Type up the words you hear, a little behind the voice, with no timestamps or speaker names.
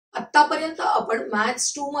आतापर्यंत आपण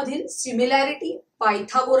मॅथ्स 2 मधील सिमिलॅरिटी,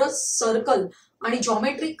 पायथागोरस, सर्कल आणि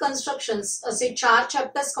जॉमेट्रिक कन्स्ट्रक्शन्स असे 4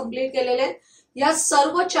 चॅप्टर्स कंप्लीट केलेले आहेत. या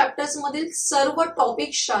सर्व चॅप्टर्स मधील सर्व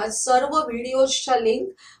टॉपिक्सच्या सर्व व्हिडिओजच्या लिंक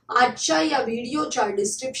आजच्या या व्हिडिओच्या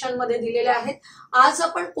डिस्क्रिप्शन मध्ये दिलेल्या आहेत. आज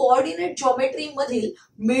आपण कोऑर्डिनेट जॉमेट्री मधील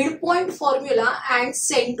midpoint formula and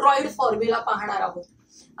centroid formula पाहणार आहोत.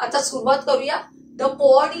 आता सुरुवात करूया. The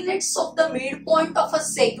coordinates of the midpoint of a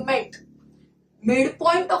segment.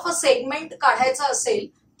 Midpoint of a segment काढायचा असेल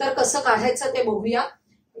तर कसं काढायचं ते बघूया.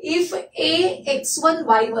 If a x1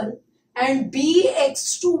 y1 and b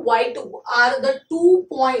x2 y2 are the 2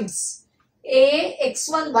 points, a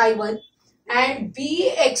x1 y1 and b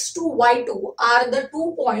x2 y2 are the 2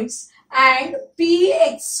 points, and p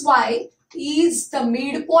xy is the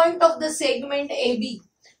midpoint of the segment AB.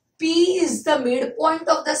 P is the midpoint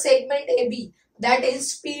of the segment AB. That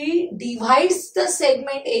is, P divides the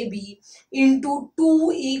segment AB into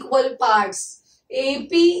 2 equal parts.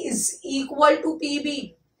 AP is equal to PB.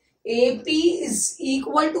 AP is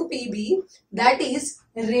equal to PB. That is,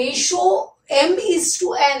 ratio M is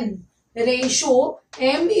to N. Ratio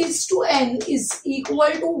M is to N is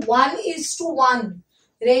equal to 1 is to 1.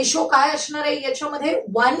 Ratio काय असणार आहे याच्यामध्ये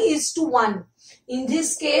 1 is to 1. In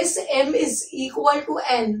this case, M is equal to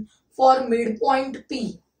N for midpoint P.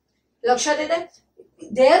 लक्षात येते.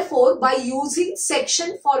 Therefore, by using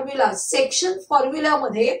section formula, section formula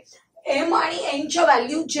मध्ये M आणि N च्या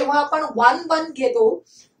value जेव्हा आपण 1 घेतो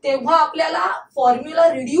तेव्हा आपल्याला फॉर्म्युला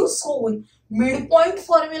रिड्यूस होऊन मिडपॉइंट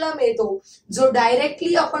फॉर्म्युला मिळतो, जो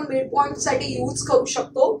डायरेक्टली आपण मिडपॉइंट साठी यूज करू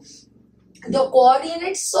शकतो. The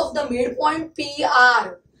coordinates of the midpoint P R.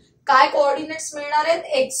 काय कोऑर्डिनेट्स मिळणार आहेत?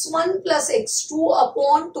 x1 plus x2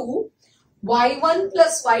 upon 2, y1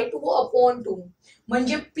 plus y2 upon 2.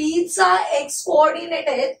 म्हणजे p चा x कोऑर्डिनेट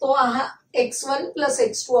आहे तो हा x1 प्लस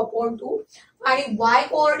x2 अपॉन 2 आणि y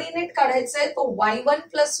कोऑर्डिनेट काढायचा आहे तो y1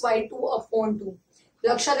 प्लस y2 अपॉन 2.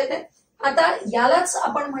 लक्षात येते. आता यालाच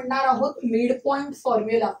आपण म्हणणार आहोत मिडपॉइंट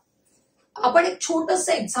फॉर्म्युला. आपण एक छोटस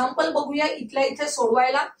एक्झाम्पल बघूया इथल्या इथे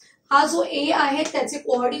सोडवायला. हा जो a आहे त्याचे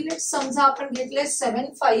कोऑर्डिनेट समजा आपण घेतले 7,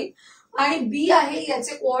 5 आणि b आहे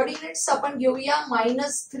याचे कोऑर्डिनेट्स आपण घेऊया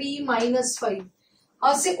 -3, -5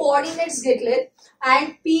 असे कोऑर्डिनेट्स घेतलेत. And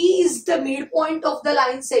p is the midpoint of the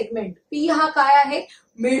line segment. p हा काय आहे?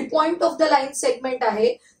 Midpoint of the line segment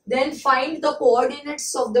आहे. Then find the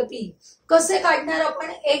coordinates of the p. कसे काढणार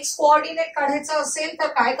आपण? x कोऑर्डिनेट काढायचा असेल तर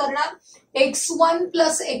काय करणार? x1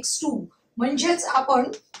 प्लस x2 म्हणजेच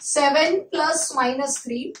आपण 7 प्लस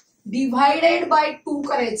 -3 डिव्हायडेड बाय 2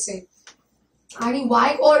 करायचे आणि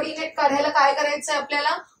y कोऑर्डिनेट काढायला काय करायचंय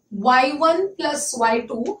आपल्याला? y1 प्लस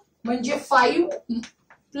y2 म्हणजे 5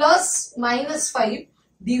 प्लस -5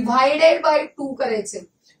 डिव्हायडेड बाय 2 करायचे.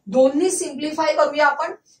 दोन्ही सिम्प्लिफाय करूया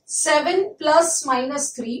आपण. 7 plus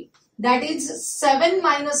 -3 that is 7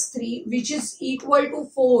 minus 3 which is equal to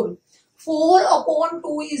 4. 4 upon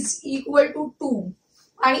 2 is equal to 2.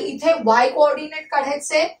 आणि इथे y कोऑर्डिनेट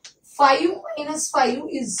काढायचे 5 minus 5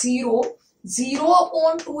 is 0. 0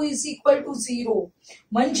 upon 2 is equal to 0.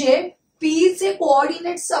 म्हणजे p चे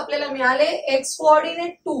कोऑर्डिनेट्स आपल्याला मिळाले x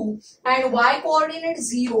coordinate 2 and y coordinate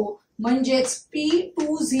 0 म्हणजेच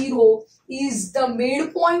p20 is the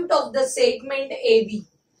midpoint of the segment AB.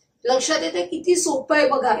 लक्षात येते किती सोपं आहे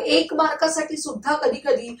बघा. 1 मार्कासाठी सुद्धा कधी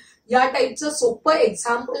कधी या टाईपचं सोपं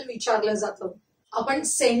एक्झाम्पल विचारलं जातं. आपण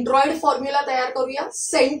सेंट्रॉइड फॉर्म्युला तयार करूया.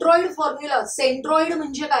 Centroid formula. सेंट्रॉइड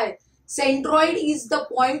म्हणजे काय? Centroid is the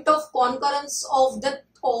point of concurrence of the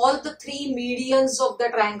all the 3 मीडियन्स of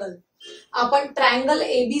the triangle. आपण ट्रायंगल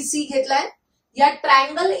एबीसी घेतलाय. या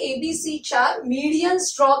ट्रायंगल एबीसीच्या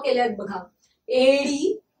मीडियन्स ड्रॉ केल्यात बघा.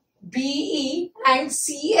 Eddy, be and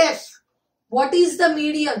CF. What is the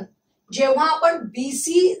median? जेव्हा आपण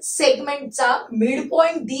बीसी सेगमेंटचा मिड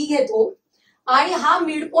पॉइंट डी घेतो आणि हा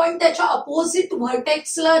मिड पॉइंट त्याच्या अपोजिट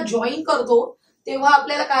व्हर्टेक्सला जॉईन करतो तेव्हा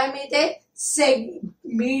आपल्याला काय मिळते?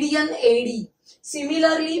 Median eddy.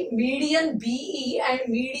 Similarly median be and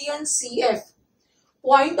median CF.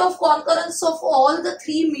 Point of concurrence of all the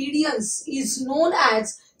 3 medians is known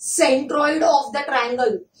as centroid of the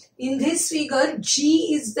triangle. In this figure, G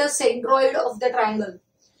is the centroid of the triangle.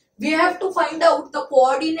 We have to find out the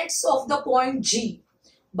coordinates of the point G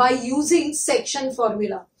by using section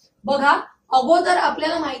formula. बघा, अगोदर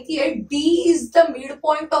आपल्याला माहिती आहे D is the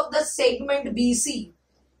midpoint of the segment BC.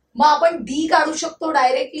 मग आपण D काढू शकतो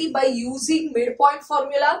directly by using midpoint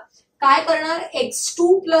formula. काय करणार? x2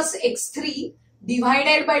 plus x3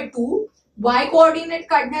 divided by 2. y coordinate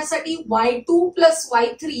काढण्यासाठी y2 plus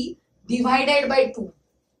y3 divided by 2.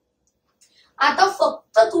 आता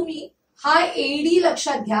फक्त तुम्ही हा एडी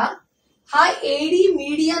लक्षात घ्या. हा एडी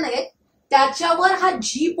मीडियन आहे त्याच्यावर हा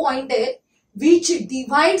जी पॉइंट आहे which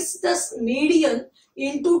डिव्हाइड्स the median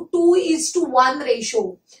into 2:1 ratio.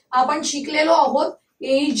 आपण शिकलेलो आहोत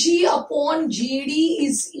AG upon GD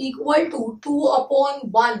is equal to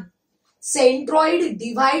 2/1. Centroid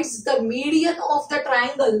divides the median of the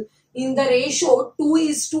triangle in the ratio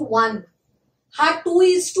 2:1. हा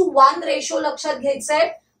 2:1 रेशो लक्षात घ्यायचा आहे,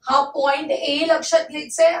 हा पॉइंट A लक्षात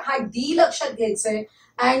घ्यायचा आहे, हा D लक्षात घ्यायचा आहे.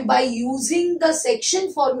 And by using the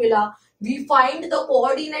section formula, we find the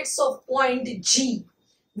coordinates of point G,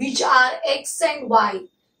 which are x and y.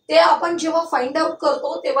 ते आपण जेव्हा फाइंड आउट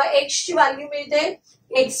करतो तेव्हा x ची व्हॅल्यू मिळते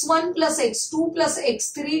x1 plus x2 plus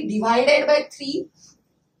x3 divided by 3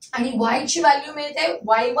 आणि y ची व्हॅल्यू मिळते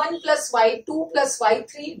y1 plus y2 plus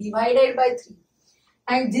y3 divided by 3.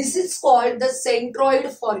 And this is called the centroid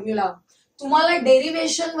formula. तुम्हाला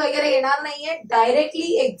डेरिव्हेशन वगैरे येणार नाहीये,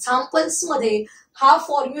 डायरेक्टली एक्झाम्पल्स मध्ये हा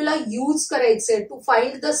फॉर्म्युला यूज करायचे to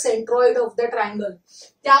find the centroid of the triangle.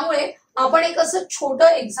 त्यामुळे आपण एक असं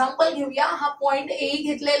छोटं एक्झाम्पल घेऊया. हा पॉइंट A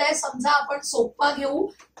घेतलेला आहे, समजा आपण सोपा घेऊ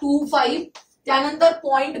 2, 5. त्यानंतर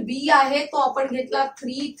पॉइंट B आहे तो आपण घेतला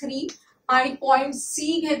 3, 3 आणि पॉइंट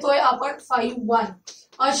C घेतोय आपण 5, 1.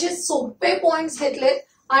 असे सोपे पॉइंट्स घेतलेत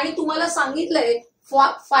आणि तुम्हाला सांगितलंय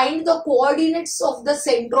find the coordinates of the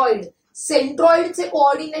centroid. सेंट्रॉइडचे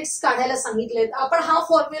coordinates काढायला सांगितलेत. आपण हा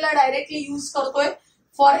फॉर्म्युला डायरेक्टली यूज करतोय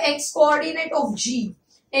for x coordinate of G,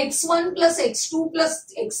 x1 plus x2 plus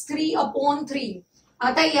x3 upon 3.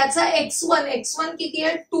 आता याचा x1 किती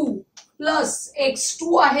आहे 2 प्लस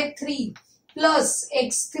x2 आहे 3 प्लस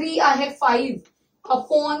x3 आहे 5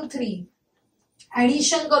 अपॉन 3.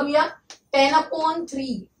 ऍडिशन करूया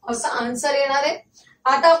 10/3 असा आन्सर येणार आहे.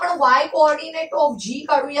 आता आपण y कोऑर्डिनेट ऑफ G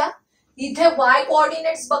काढूया. इथे y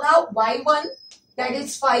कोऑर्डिनेट्स बघा y1 that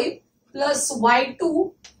is 5 plus y2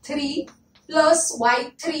 3 plus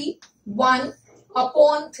y3 1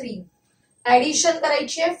 upon 3. Addition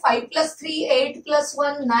करायची आहे 5 plus 3 8 plus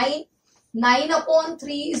 1 9 9 upon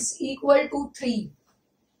 3 is equal to 3.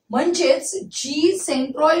 म्हणजेच जी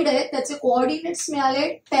सेंट्रॉइड आहे त्याचे कोऑर्डिनेट्स मिळाले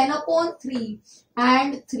 10/3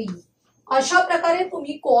 अँड 3. अशा प्रकारे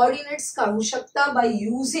तुम्ही कोऑर्डिनेट्स काढू शकता by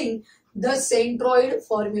using the centroid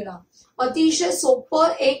formula. अतिशय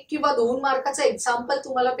सोपं 1 किंवा 2 मार्काचं एक्झाम्पल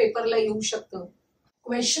तुम्हाला पेपरला येऊ शकतं.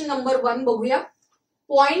 क्वेश्चन नंबर 1 बघूया.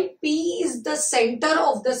 Point P is the center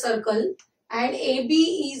of the circle and AB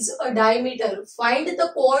is a diameter. Find the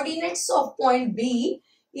coordinates of point B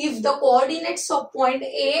if the coordinates of point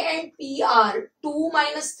A and P are 2,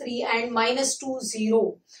 -3 and -2, 0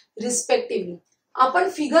 respectively. आपण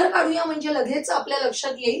figure काढूया म्हणजे लगेच आपल्या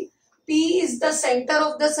लक्षात येईल. P is the center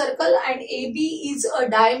of the circle and AB is a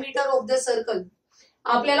diameter of the circle.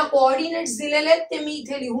 आपल्याला coordinates दिलेले आहेत ते मी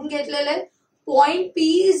इथे लिहून घेतलेले आहेत. Point P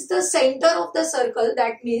is the center of the circle.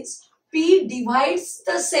 That means P divides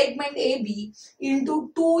the segment AB into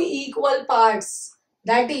 2 equal parts.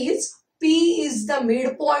 That is, P is the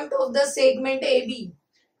midpoint of the segment AB.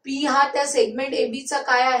 P हा त्या सेगमेंट AB चा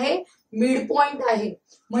काय आहे midpoint आहे.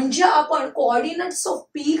 म्हणजे आपण coordinates of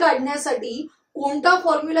P काढण्यासाठी कोणता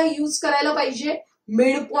फॉर्म्युला यूज करायला पाहिजे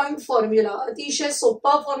मिडपॉइंट फॉर्म्युला. अतिशय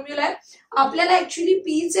सोपा फॉर्म्युला आहे. आपल्याला ऍक्च्युली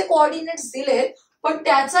P चे कोऑर्डिनेट्स दिलेत पण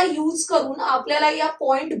त्याचा यूज करून आपल्याला या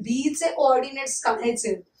पॉइंट B चे कोऑर्डिनेट्स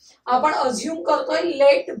काढायचे. आपण अज्युम करतोय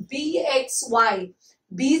लेट BXY.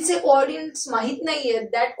 B चे कोऑर्डिनेट्स माहित नाहीयेत.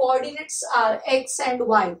 That coordinates R X and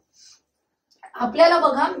Y. आपल्याला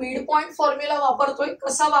बघा मिडपॉइंट फॉर्म्युला वापरतोय.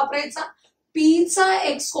 कसा वापरायचा? P चा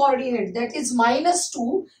X coordinate that is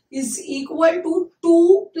 -2 is equal to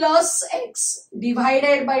 2 plus X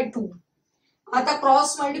divided by 2. आता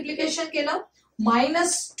क्रॉस मल्टिप्लिकेशन केलं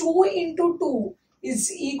 -2 into 2 is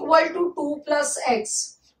equal to 2 plus x.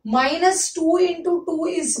 -2 into 2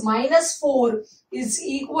 is -4 is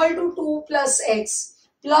equal to 2 plus x.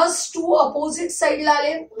 Plus 2 opposite side ला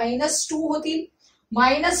आले -2 होतील.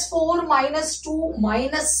 -4 -2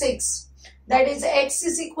 -6. That is x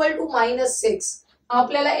is equal to -6.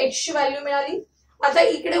 आपल्याला x ची value मिळाली. आता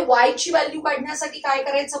इकडे y ची व्हॅल्यू काढण्यासाठी काय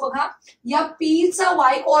करायचं बघा. या P चा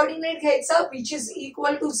y कोऑर्डिनेट घ्यायचा which is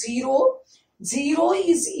equal to 0. 0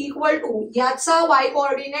 is equal to याचा y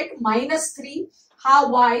कोऑर्डिनेट -3 हा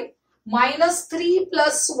y -3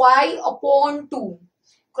 plus y upon 2.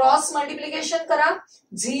 Cross multiplication करा.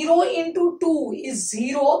 0 into 2 is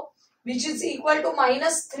 0 which is equal to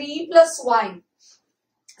 -3 plus y.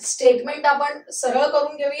 Statement आपण सरळ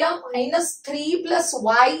करून घेऊया. -3 plus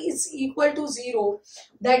y is equal to 0.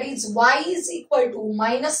 That is y is equal to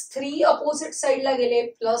 -3 opposite साइडला गेले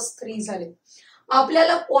 +3 झाले.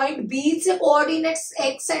 आपल्याला पॉइंट B चे कोऑर्डिनेट्स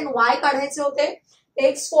x अँड y काढायचे होते.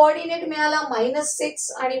 x कोऑर्डिनेट मिळाला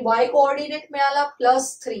 -6 आणि y कोऑर्डिनेट मिळाला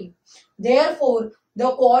 +3. Therefore, The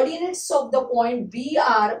coordinates of the point B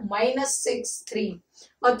are -6, 3.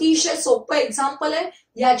 अतिशय सोपं एक्झाम्पल आहे.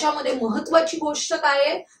 याच्यामध्ये महत्वाची गोष्ट काय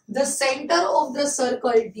आहे? The centre of the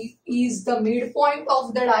circle is the mid point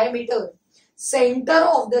of the diameter. Centre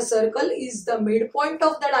of the circle is the mid point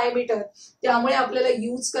of the diameter. त्यामुळे आपल्याला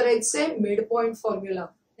यूज करायचे mid point formula.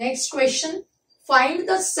 Next question, find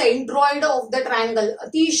the centroid of the triangle.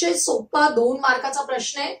 अतिशय सोपा 2 मार्काचा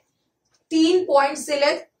प्रश्न आहे. 3 points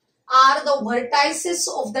दिलेत. R the vertices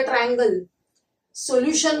of the triangle.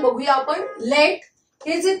 Solution बघूया आपण. लेट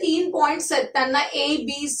हे जे 3 पॉइंट्स आहेत त्यांना A,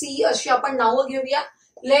 B, C अशी आपण नावं घेऊया.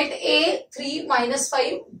 Late A 3,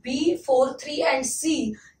 -5, B 4, 3 and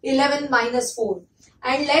C 11, -4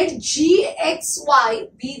 and let GXY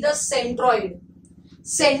be the centroid.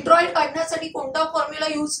 Centroid काढण्यासाठी कोणता फॉर्म्युला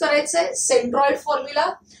यूज करायचा आहे? Centroid formula.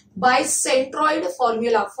 Bye centroid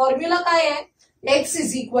formula. Formula काय आहे? x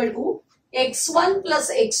is equal to x1 plus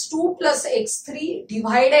x2 plus x3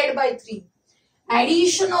 divided by 3.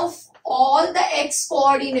 Addition of all the x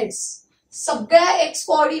coordinates. सगळ्या x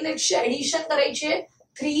coordinates addition करायचे.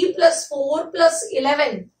 3 plus 4 plus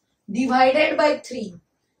 11 divided by 3.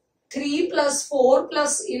 3 plus 4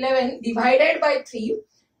 plus 11 divided by 3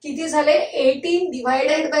 किती झाले? 18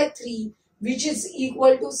 divided by 3 which is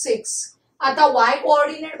equal to 6. आता y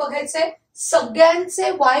coordinate बघायचंय. सगळ्यांचे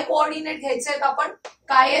y coordinate घ्यायचे आहेत आपण.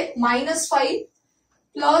 काय आहेत? -5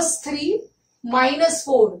 plus 3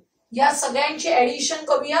 -4. या सगळ्यांची ऍडिशन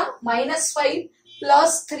करूया. -5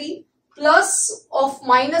 plus 3 plus of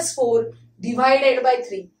 -4 divided by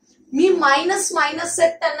 3. Me minus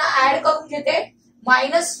आहेत त्यांना ऍड करून घेते.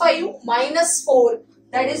 -5 -4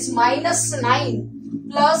 that is -9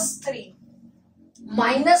 plus 3.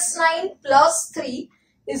 -9 plus 3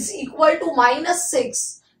 is equal to -6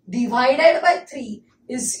 divided by 3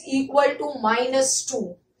 is equal to -2.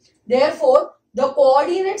 Therefore, the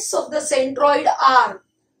coordinates of the centroid are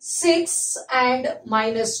 6 and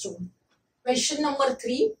 -2. Question number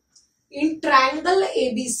 3. In triangle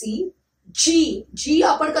ABC, G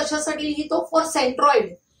आपण कशासाठी लिहितो? For centroid.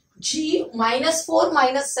 G -4,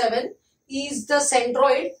 -7 is the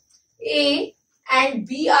centroid. A and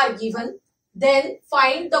B are given. Then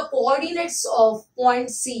find the coordinates of point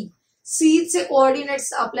C. C चे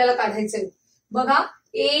coordinates आपल्याला काढायचे. बघा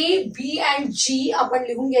A, B and G आपण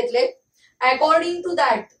लिहून घेतले. According to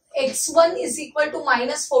that, x1 is equal to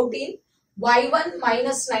 -14, y1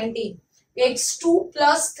 -19, x2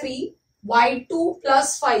 plus 3, y2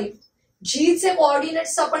 plus 5. G चे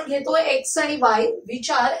coordinates आपण घेतोय x आणि y, which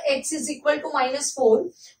are x is equal to -4,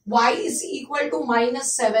 y is equal to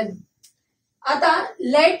 -7. आता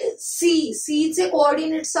लेट C चे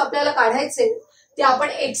coordinates आपल्याला काढायचे. ते आपण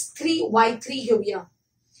x3, y3 घेऊया.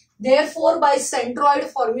 Therefore, by centroid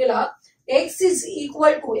formula, x is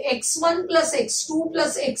equal to x1 plus x2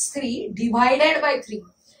 plus x3 divided by 3.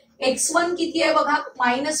 x1 किती आहे बघा?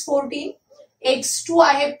 -14. x2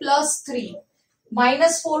 आहे +3.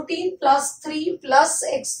 -14 plus 3 plus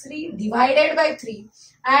x3 divided by 3.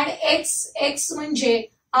 And x म्हणजे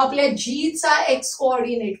आपल्या G चा x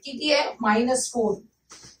कोऑर्डिनेट किती आहे? -4.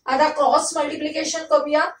 आता क्रॉस मल्टिप्लिकेशन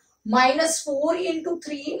करूया. -4 into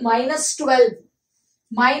 3 -12.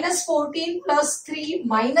 -14 plus 3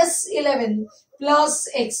 -11 plus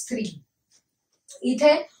x3.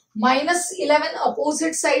 इथे -11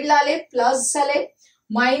 अपोजिट साइडला आले, प्लस झाले.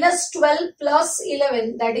 -12 plus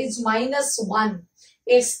 11 that is -1.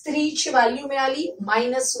 x3 ची व्हॅल्यू मिळाली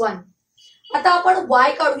 -1. आता आपण y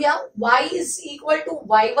काढूया. y is equal to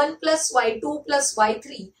y1 plus y2 plus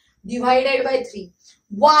y3 divided by 3.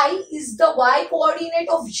 y is the y coordinate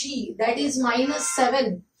of G, that is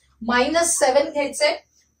 -7. -7 घ्यायचे.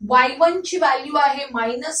 y1 ची व्हॅल्यू आहे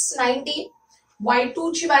 -19,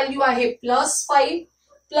 y2 ची व्हॅल्यू आहे +5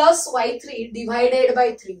 plus y3 divided by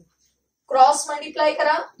 3. Cross multiply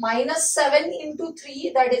करा. -7 into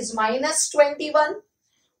 3 that is -21.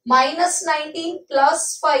 -19 plus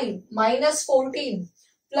 5 -14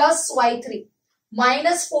 plus y3.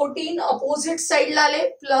 -14 opposite साइडला आले,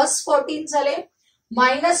 +14 झाले.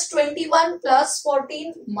 -21 plus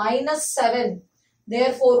 14 -7.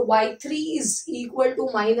 Therefore, y3 is equal to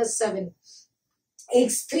 -7.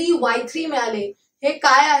 x3, y3 मिळाले. हे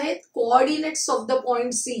काय आहेत? Coordinates of the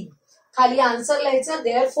point C. खाली आन्सर लिहायचं.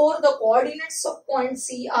 Therefore, the coordinates of point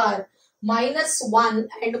C are -1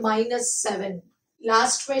 and -7.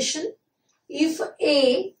 Last question. If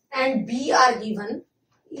A and B are given,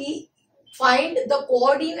 find the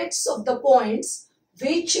coordinates of the points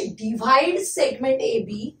which divide segment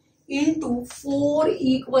AB into 4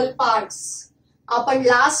 equal parts. आपण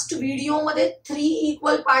last video मध्ये 3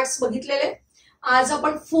 equal parts बघितलेले. आज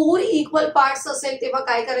आपण 4 equal parts असेल तेव्हा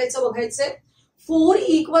काय करायचं बघायचंय. 4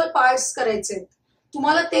 इक्वल पार्ट्स करायचे.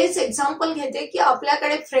 तुम्हाला तेच एक्झाम्पल घेते की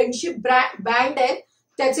आपल्याकडे फ्रेंडशिप बँड आहे,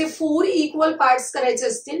 त्याचे 4 इक्वल पार्ट्स करायचे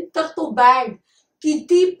असतील तर तो बँड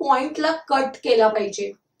किती पॉइंटला कट केला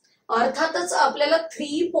पाहिजे. अर्थातच आपल्याला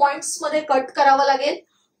 3 पॉइंट्स मध्ये कट करावं लागेल,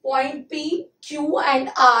 point P, Q and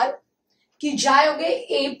R, की ज्या योगे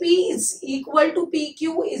AP is equal to P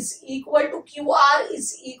Q is equal to Q R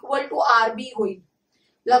is equal to R B होईल.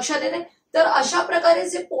 लक्षात येते. तर अशा प्रकारे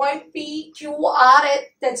जे पॉइंट पी क्यू आर आहेत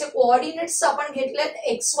त्याचे कोऑर्डिनेट्स आपण घेतलेत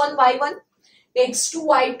x1 y1, x2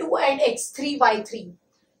 y2 and x3 y3.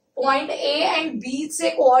 Point A and बी चे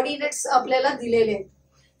कोऑर्डिनेट्स आपल्याला दिलेले आहेत.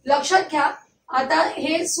 लक्षात घ्या. आता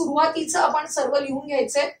हे सुरुवातीचं आपण सर्व लिहून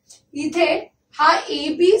घ्यायचंय. इथे हा ए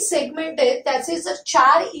बी सेगमेंट आहे, त्याचे जर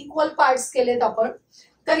 4 इक्वल पार्ट्स केलेत आपण,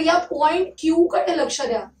 तर या पॉइंट क्यू कडे लक्ष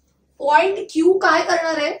द्या. पॉइंट क्यू काय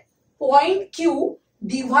करणार आहे, point Q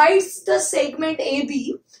डिव्हाइड्स the segment A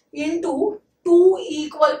B into 2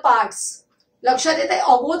 equal parts. लक्षात येते.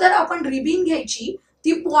 अगोदर आपण रिबिन घ्यायची,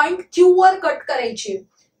 ती पॉइंट क्यू वर कट करायची,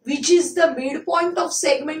 which is the mid point of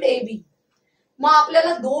segment A B. मग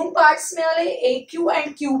आपल्याला 2 पार्ट्स मिळाले, ए क्यू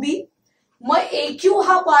अँड क्यू बी. मग ए क्यू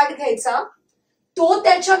हा पार्ट घ्यायचा, तो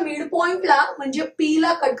त्याच्या मिड पॉइंटला म्हणजे पी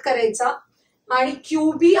ला कट करायचा, आणि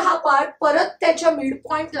क्यू बी हा पार्ट परत त्याच्या मिड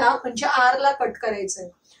पॉइंटला म्हणजे आर ला कट करायचा.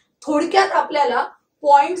 थोडक्यात आपल्याला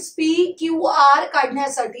पॉइंट्स पी क्यू आर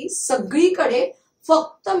काढण्यासाठी सगळीकडे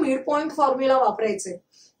फक्त मिड पॉइंट फॉर्म्युला वापरायचे.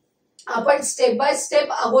 आपण स्टेप बाय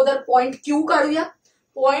स्टेप अगोदर पॉइंट क्यू काढूया.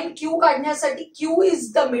 पॉइंट क्यू काढण्यासाठी Q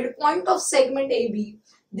is the mid point of segment A B.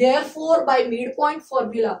 Therefore by mid point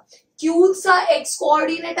formula Q चा एक्स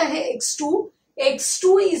कोऑर्डिनेट आहे x2.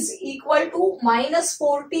 x2 is equal to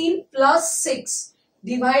 -14 plus 6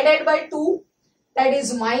 divided by 2, that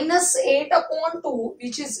is -8/2,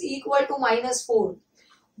 which is equal to -4.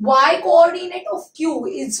 Y coordinate of Q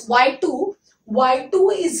is y2. y2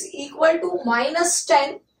 is equal to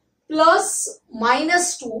 -10 plus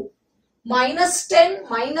 -2, -10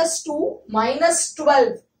 -2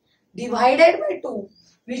 -12 divided by 2,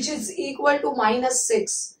 which is equal to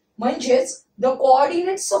 -6. म्हणजेच the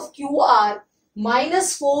coordinates of Q are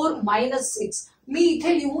 -4 -6. मी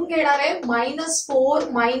इथे लिहून घेणार आहे -4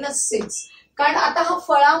 -6, कारण आता हा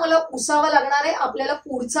फळा मला पुसावा लागणार आहे आपल्याला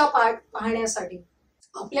पुढचा पार्ट पाहण्यासाठी.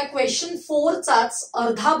 आपल्या क्वेश्चन 4 चाच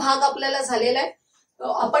अर्धा भाग आपल्याला झालेला आहे.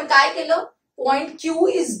 आपण काय केलं, point Q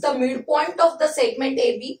is the mid point of the segment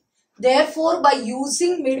A B. Therefore by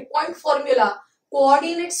using mid point formula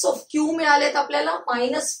coordinates of Q मिळालेत आपल्याला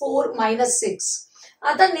 -4 -6.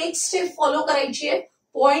 आता नेक्स्ट स्टेप फॉलो करायची आहे.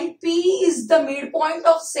 Point P is the midpoint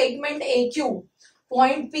of segment AQ.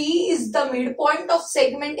 Point P is the midpoint of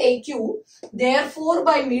segment AQ. Therefore,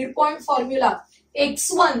 by midpoint formula,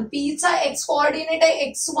 x1, P चा x coordinate आहे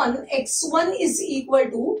x1. x1 is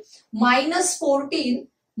equal to -14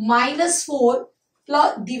 -4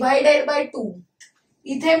 plus divided by 2.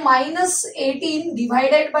 इथे -18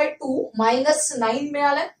 divided by 2 -9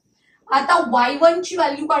 मिळालं. आता y1 ची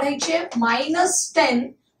value काढायची आहे, -10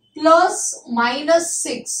 plus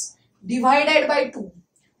 -6 divided by 2.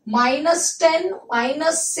 -10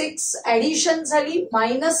 -6 addition झाली,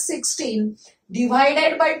 -16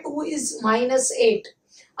 divided by 2 is -8.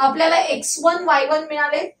 आपल्याला x1 y1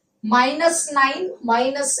 मिळाले -9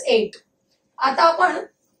 -8. आता आपण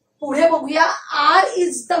पुढे बघूया. R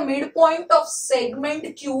is the midpoint of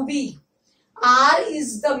segment QB. R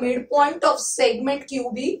is the midpoint of segment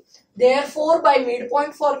QB. Therefore, by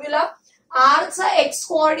midpoint formula, R चा x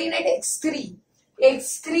coordinate x3.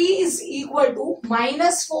 x3 is equal to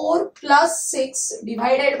 -4 plus 6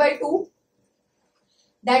 divided by 2.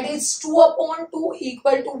 That is 2/2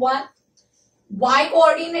 equal to 1. Y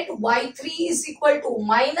coordinate y3 is equal to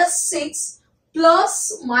 -6 plus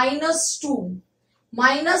 -2.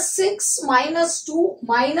 -6 -2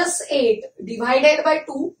 -8 divided by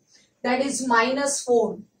 2. That is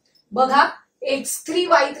 -4. बघा x3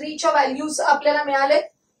 y3 च्या values आपल्याला मिळाले,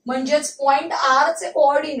 म्हणजेच point R चे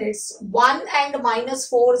coordinates 1 and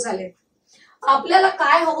 -4 झाले. आपल्याला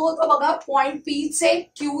काय हवं होतं बघा, पॉइंट पी चे,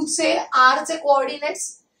 क्यू चे, आर चे coordinates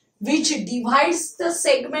which डिव्हाइड्स the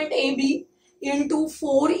segment A B into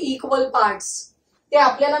 4 equal parts. ते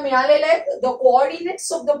आपल्याला मिळालेले आहेत. The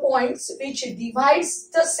coordinates of the points which डिव्हाइड्स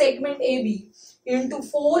the segment A B into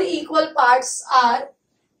 4 equal parts R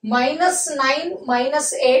 -9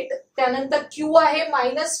 -8, त्यानंतर क्यू आहे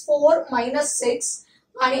 -4 -6,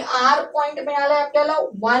 आणि आर पॉइंट मिळालाय आपल्याला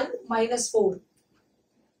 1 -4.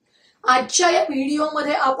 आजच्या या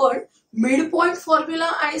व्हिडिओमध्ये आपण मिड पॉइंट फॉर्म्युला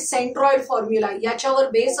आणि सेंट्रॉइड फॉर्म्युला याच्यावर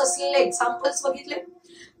बेस असलेले एक्झाम्पल्स बघितले.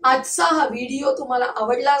 आजचा हा व्हिडिओ तुम्हाला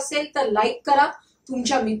आवडला असेल तर लाईक करा,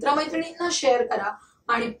 तुमच्या मित्रमैत्रिणींना शेअर करा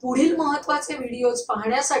आणि पुढील महत्त्वाचे व्हिडिओज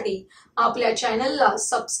पाहण्यासाठी आपल्या चॅनलला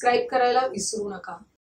सबस्क्राईब करायला विसरू नका.